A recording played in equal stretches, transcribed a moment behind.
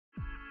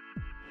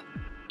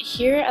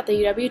Here at the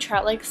UW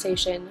Trout Lake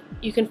Station,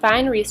 you can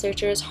find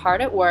researchers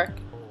hard at work,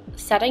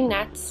 setting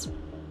nets,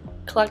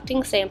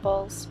 collecting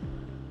samples,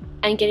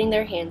 and getting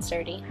their hands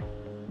dirty.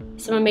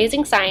 Some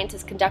amazing science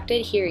is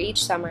conducted here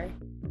each summer,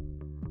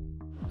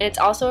 and it's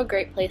also a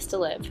great place to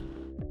live.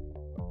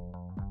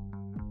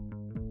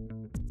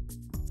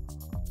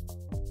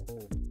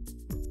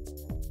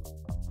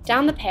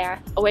 Down the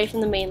path, away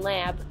from the main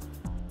lab,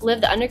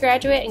 live the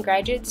undergraduate and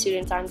graduate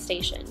students on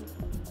station.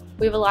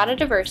 We have a lot of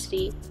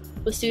diversity,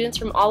 with students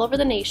from all over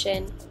the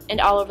nation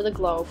and all over the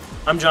globe.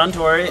 I'm John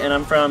Torrey, and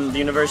I'm from the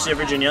University of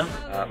Virginia.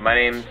 My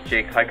name's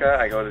Jake Heika.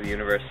 I go to the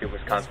University of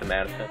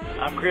Wisconsin-Madison.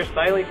 I'm Chris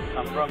Bailey.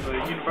 I'm from the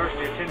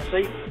University of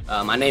Tennessee.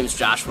 My name is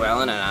Josh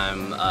Whalen, and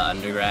I'm an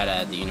undergrad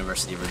at the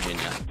University of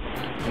Virginia.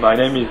 My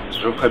name is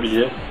Geoffrey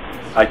Billier.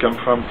 I come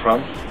from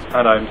France,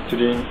 and I'm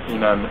studying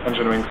in an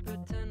engineering.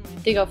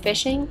 They go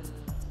fishing,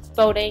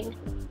 boating,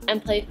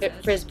 and play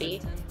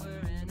frisbee.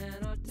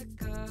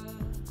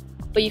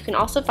 But you can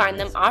also find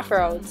them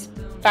off-roads,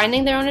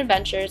 finding their own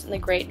adventures in the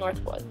Great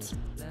North Woods.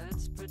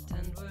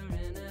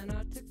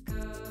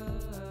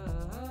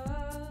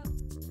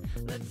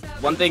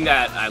 One thing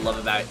that I love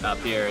about up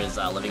here is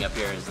living up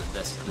here is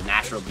the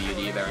natural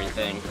beauty of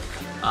everything.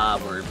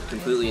 We're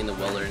completely in the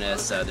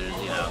wilderness, so there's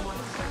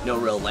no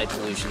real light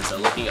pollution. So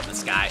looking up the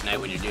sky at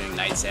night when you're doing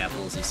night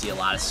samples, you see a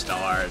lot of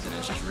stars, and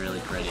it's just really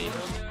pretty.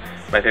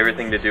 My favorite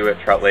thing to do at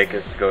Trout Lake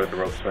is to go to the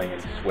rope swing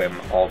and swim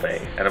all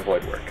day and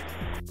avoid work.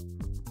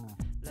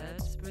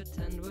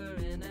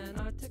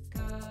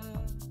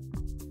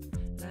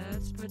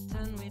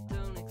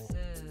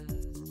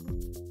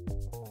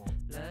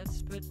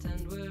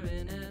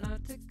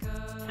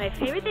 My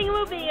favorite thing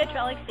about being at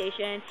Trout Lake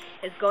Station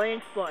is going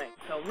exploring.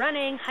 So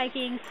running,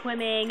 hiking,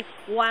 swimming,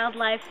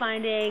 wildlife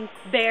finding,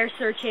 bear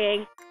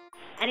searching,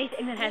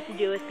 anything that has to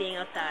do with being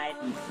outside.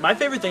 My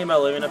favorite thing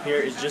about living up here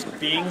is just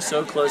being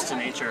so close to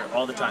nature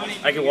all the time.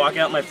 I can walk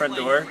out my front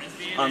door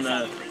on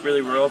the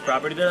really rural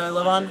property that I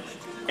live on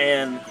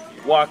and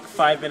walk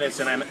 5 minutes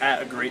and I'm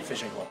at a great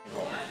fishing hole.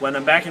 When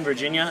I'm back in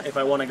Virginia, if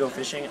I want to go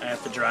fishing, I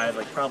have to drive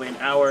like probably an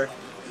hour,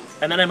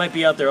 and then I might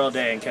be out there all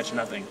day and catch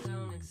nothing.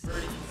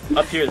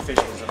 Up here the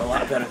fishing is a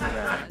lot better than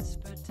that.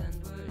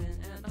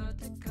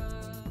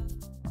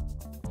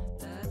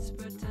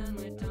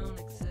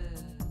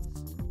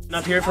 And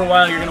up here for a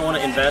while, you're going to want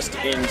to invest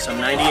in some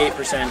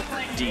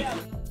 98% deep.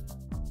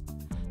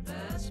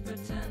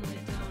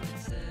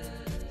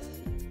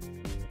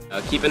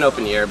 Keep an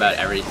open ear about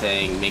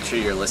everything. Make sure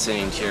you're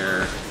listening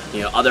to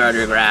your other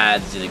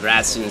undergrads, the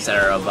grad students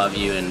that are above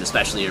you, and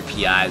especially your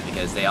PIs,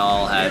 because they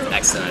all have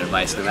excellent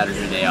advice. No matter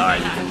who they are,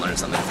 you can learn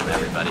something from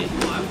everybody.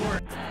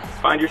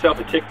 Find yourself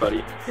a tick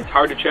buddy. It's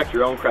hard to check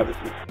your own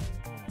crevices.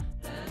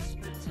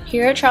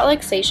 Here at Trout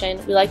Lake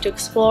Station, we like to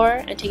explore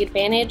and take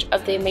advantage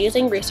of the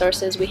amazing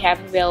resources we have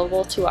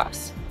available to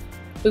us.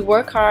 We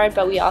work hard,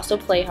 but we also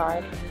play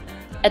hard.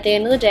 At the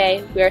end of the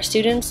day, we are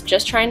students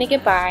just trying to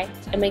get by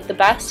and make the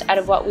best out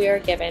of what we are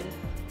given.